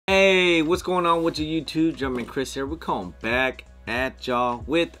what's going on with your YouTube? Jumpman Chris here. We're coming back at y'all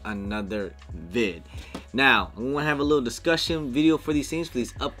with another vid. Now, I'm gonna have a little discussion video for these things, for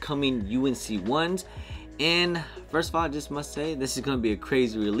these upcoming UNC ones. And first of all, I just must say this is gonna be a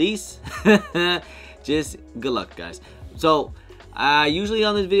crazy release. Just good luck, guys. So usually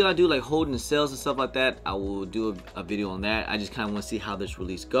on this video I do like holding sales and stuff like that. I will do a video on that. I just kind of want to see how this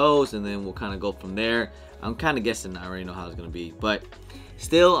release goes, and then we'll kind of go from there. I'm kind of guessing I already know how it's gonna be, but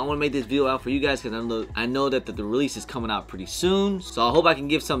still I want to make this video out for you guys because I know that the release is coming out pretty soon. So I hope I can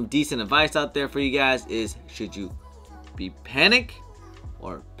give some decent advice out there for you guys. Is should you be panic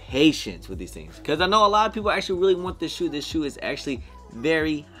or patience with these things? Because I know a lot of people actually really want this shoe. This shoe is actually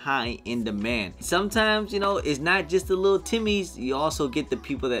very high in demand. Sometimes, you know, it's not just the little Timmys, you also get the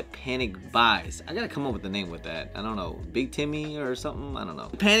people that panic buys. I gotta come up with a name with that. I don't know, Big Timmy or something, I don't know.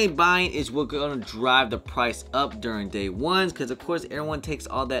 Panic buying is what's gonna drive the price up during day ones, because of course everyone takes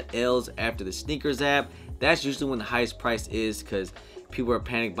all that L's after the sneakers app. That's usually when the highest price is, because people are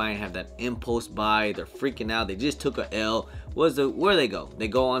panic buying, have that impulse buy, they're freaking out, they just took a L. Where do they go? They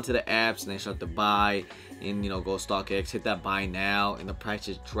go onto the apps and they start to buy, and you know, go StockX, hit that buy now, and the price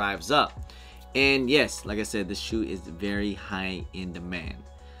just drives up. And yes, like I said, this shoe is very high in demand,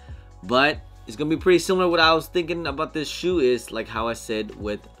 but it's gonna be pretty similar. What I was thinking about this shoe is like how I said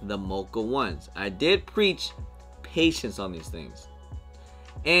with the Mocha ones. I did preach patience on these things,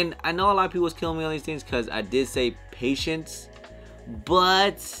 and I know a lot of people was killing me on these things because I did say patience,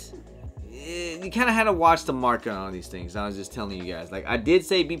 but you kind of had to watch the market on these things. I was just telling you guys, like I did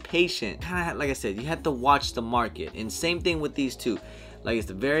say be patient. Kind of like I said, you have to watch the market. And same thing with these two. Like it's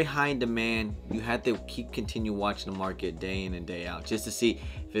a very high in demand. You have to continue watching the market day in and day out just to see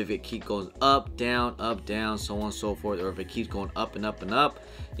if it keeps going up, down, so on and so forth, or if it keeps going up and up and up,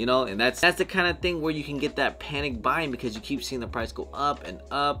 you know. And that's the kind of thing where you can get that panic buying, because you keep seeing the price go up,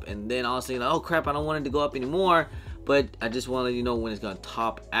 and then all of a sudden, like, oh crap, I don't want it to go up anymore. But I just want to let you know when it's going to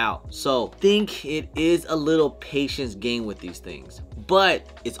top out. So think it is a little patience game with these things,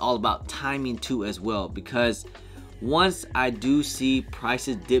 but it's all about timing too as well, because once I do see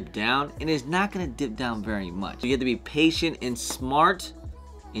prices dip down, and it's not going to dip down very much, you have to be patient and smart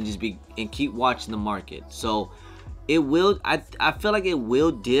and just keep watching the market. So it will, I feel like it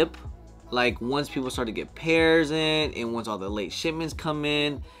will dip, like once people start to get pairs in, and once all the late shipments come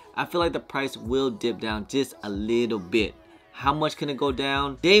in, I feel like the price will dip down just a little bit. How much can it go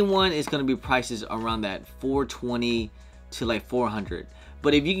down? Day one is going to be prices around that 420 to like 400.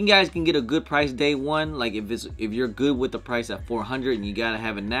 But if you guys can get a good price day one, like if you're good with the price at 400 and you gotta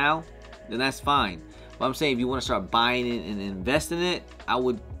have it now, then that's fine. But I'm saying if you want to start buying it and invest in it, I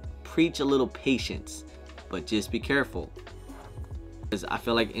would preach a little patience, but just be careful. Because I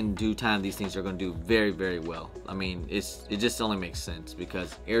feel like in due time these things are going to do very, very well. I mean, it just only makes sense,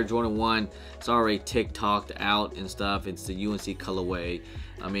 because Air Jordan 1, it's already TikToked out and stuff. It's the UNC colorway.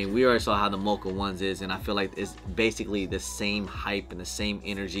 I mean, we already saw how the Mocha ones is, and I feel like it's basically the same hype and the same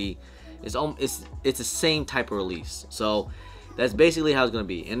energy. It's the same type of release. So that's basically how it's going to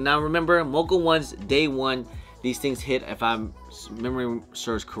be. And now remember, Mocha ones day one, these things hit, if I'm memory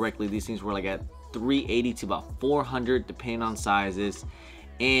serves correctly, these things were like at 380 to about 400 depending on sizes,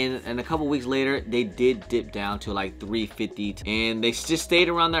 and a couple weeks later they did dip down to like 350, and they just stayed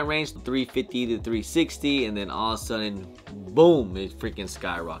around that range, 350 to 360, and then all of a sudden boom, it freaking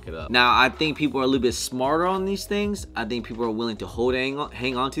skyrocketed up. Now I think people are a little bit smarter on these things. I think people are willing to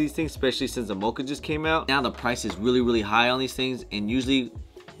hang on to these things, especially since the Mocha just came out. Now the price is really high on these things, and usually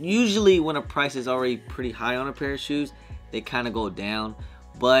when a price is already pretty high on a pair of shoes, they kind of go down.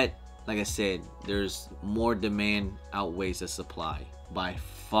 But like I said, there's more demand outweighs the supply by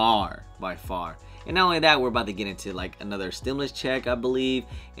far. And not only that, we're about to get into like another stimulus check, I believe,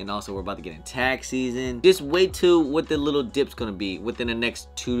 and also we're about to get in tax season. Just wait till what the little dip's gonna be within the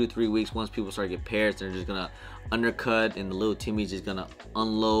next 2 to 3 weeks. Once people start to get pairs, they're just gonna undercut, and the little Timmy's just gonna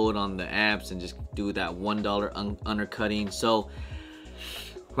unload on the apps and just do that $1 undercutting. So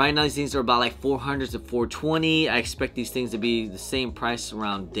right now these things are about like 400 to 420. I expect these things to be the same price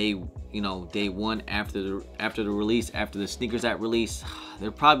around day one after the release, after the sneakers app release. They're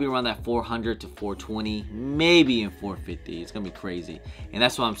probably around that 400 to 420, maybe in 450. It's gonna be crazy. And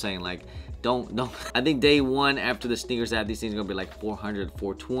that's what I'm saying, like don't I think day one after the sneakers app, these things are gonna be like 400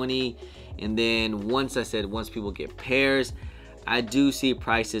 420. And then once people get pairs, I do see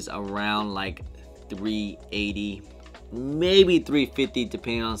prices around like 380, maybe 350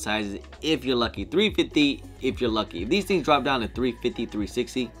 depending on sizes, if you're lucky. 350 if you're lucky. If these things drop down to 350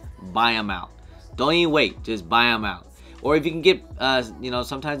 360, buy them out. Don't even wait, just buy them out. Or if you can get you know,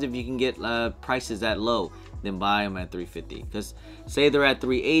 sometimes if you can get prices that low, then buy them at 350. Because say they're at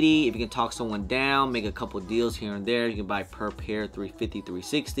 380, if you can talk someone down, make a couple deals here and there, you can buy per pair 350,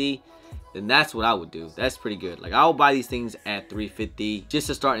 360. Then that's what I would do. That's pretty good. Like, I will buy these things at 350 just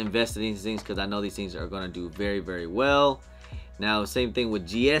to start investing in these things, because I know these things are going to do very, very well. Now, same thing with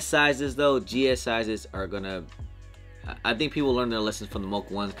GS sizes though. GS sizes are going to, I think people learn their lessons from the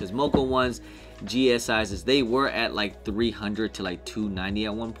Mocha ones, because Mocha ones, GS sizes, they were at like 300 to like 290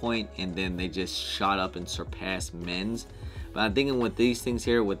 at one point, and then they just shot up and surpassed men's. But I'm thinking with these things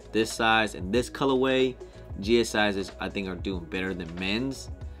here, with this size and this colorway, GS sizes I think are doing better than men's.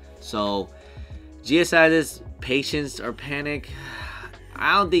 So GS sizes, patience or panic,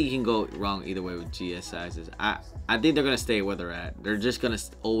 I don't think you can go wrong either way with GS sizes. I think they're gonna stay where they're at. They're just gonna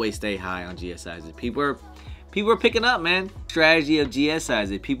always stay high on GS sizes. People are picking up, man. Strategy of GS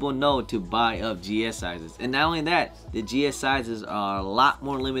sizes. People know to buy up GS sizes. And not only that, the GS sizes are a lot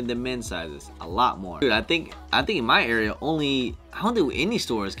more limited than men's sizes. A lot more. Dude, I think in my area, I don't think any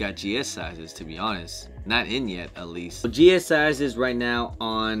stores got GS sizes, to be honest. Not in yet, at least. So GS sizes right now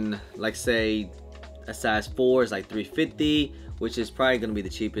on, like, say, a size 4 is like 350, which is probably gonna be the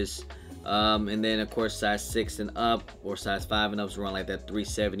cheapest. And then of course size 6 and up, or size 5 and up, is around like that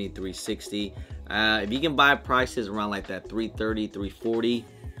 370, 360. If you can buy prices around like that 330, 340,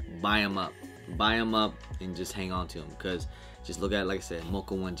 buy them up and just hang on to them, because just look at, like I said,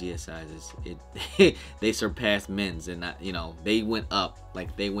 Mocha 1 GS sizes, they surpassed men's, and you know, they went up,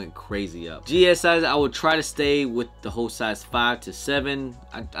 like they went crazy up. GS sizes, I would try to stay with the whole size 5 to 7.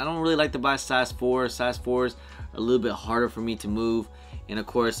 I don't really like to buy size 4. Size 4s are a little bit harder for me to move. And of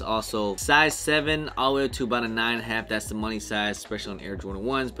course, also size 7 all the way up to about a 9.5. That's the money size, especially on Air Jordan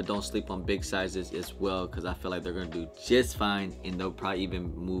 1s. But don't sleep on big sizes as well, because I feel like they're gonna do just fine, and they'll probably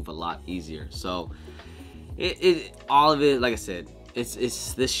even move a lot easier. So all of it, like I said,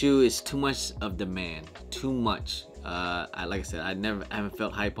 this shoe is too much of demand, too much. Like I said, I haven't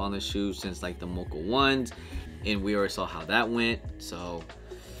felt hype on this shoe since like the Mocha 1s, and we already saw how that went. So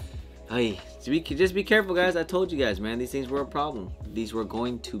hey, just be careful, guys. I told you guys, man, these things were a problem. These were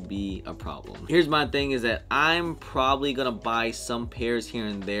going to be a problem. Here's my thing, is that I'm probably gonna buy some pairs here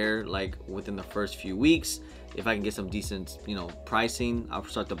and there, like within the first few weeks. If I can get some decent, you know, pricing, I'll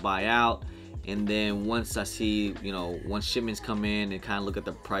start to buy out. And then once I see, you know, once shipments come in and kind of look at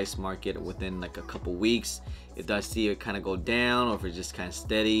the price market within like a couple weeks, if I see it kind of go down, or if it's just kind of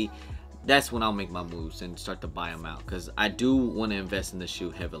steady, that's when I'll make my moves and start to buy them out, because I do want to invest in the shoe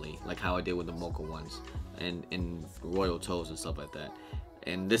heavily, like how I did with the Mocha 1s and Royal Toes and stuff like that.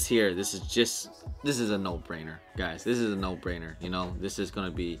 And this here, this is a no-brainer, guys. This is a no-brainer. You know, this is gonna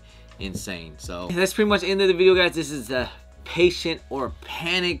be insane. So that's pretty much the end of the video, guys. This is a patient or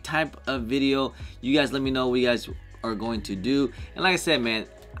panic type of video. You guys let me know what you guys are going to do. And like I said, man,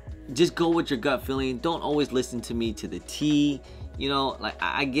 just go with your gut feeling. Don't always listen to me to the T. You know, like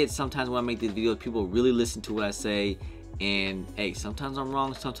I get sometimes when I make these videos, people really listen to what I say, and hey, sometimes I'm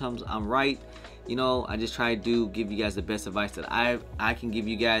wrong, sometimes I'm right. You know, I just try to give you guys the best advice that I can give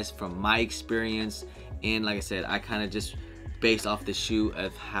you guys from my experience. And like I said, I kind of just based off the shoe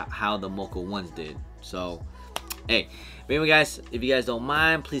of how the Mocha 1s did. So hey, but anyway, guys, if you guys don't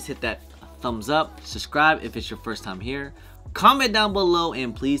mind, please hit that thumbs up, subscribe if it's your first time here, comment down below,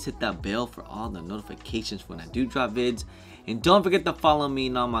 and please hit that bell for all the notifications when I do drop vids. And don't forget to follow me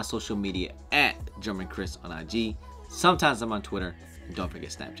on my social media at German Chris on IG. Sometimes I'm on Twitter. And don't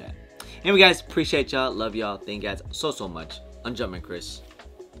forget Snapchat. Anyway, guys, appreciate y'all. Love y'all. Thank you guys so much. I'm German Chris.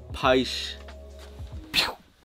 Peace.